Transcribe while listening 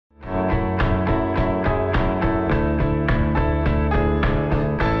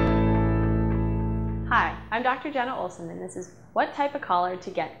I'm Dr. Jenna Olsen, and this is what type of collar to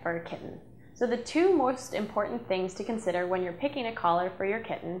get for a kitten. So the two most important things to consider when you're picking a collar for your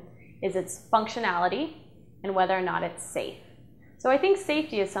kitten is its functionality and whether or not it's safe. So I think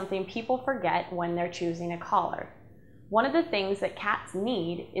safety is something people forget when they're choosing a collar. One of the things that cats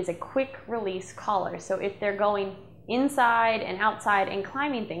need is a quick release collar. So if they're going inside and outside and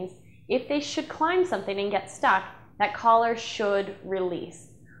climbing things, if they should climb something and get stuck, that collar should release.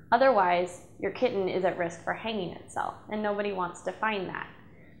 Otherwise, your kitten is at risk for hanging itself, and nobody wants to find that.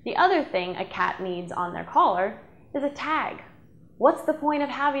 The other thing a cat needs on their collar is a tag. What's the point of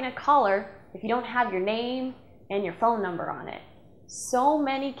having a collar if you don't have your name and your phone number on it? So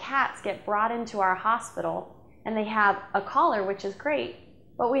many cats get brought into our hospital and they have a collar, which is great,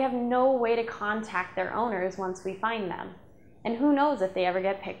 but we have no way to contact their owners once we find them. And who knows if they ever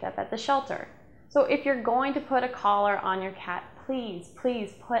get picked up at the shelter. So if you're going to put a collar on your cat, please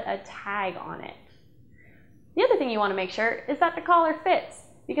put a tag on it. The other thing you want to make sure is that the collar fits,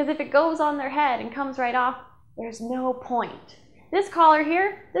 because if it goes on their head and comes right off, there's no point. This collar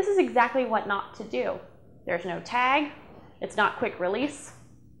here, this is exactly what not to do. There's no tag, it's not quick release.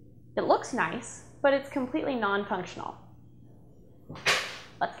 It looks nice, but it's completely non-functional.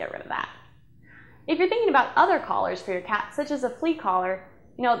 Let's get rid of that. If you're thinking about other collars for your cat, such as a flea collar,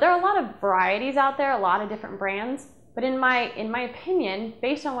 there are a lot of varieties out there, a lot of different brands, but in my opinion,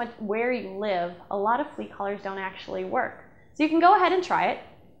 based on where you live, a lot of flea collars don't actually work. So you can go ahead and try it.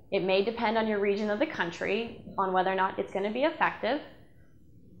 It may depend on your region of the country, on whether or not it's going to be effective,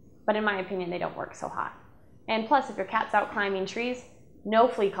 but in my opinion, they don't work so hot. And plus, if your cat's out climbing trees, no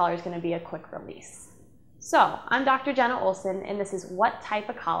flea collar is going to be a quick release. So, I'm Dr. Jenna Olsen, and this is what type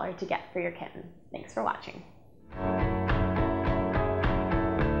of collar to get for your kitten. Thanks for watching.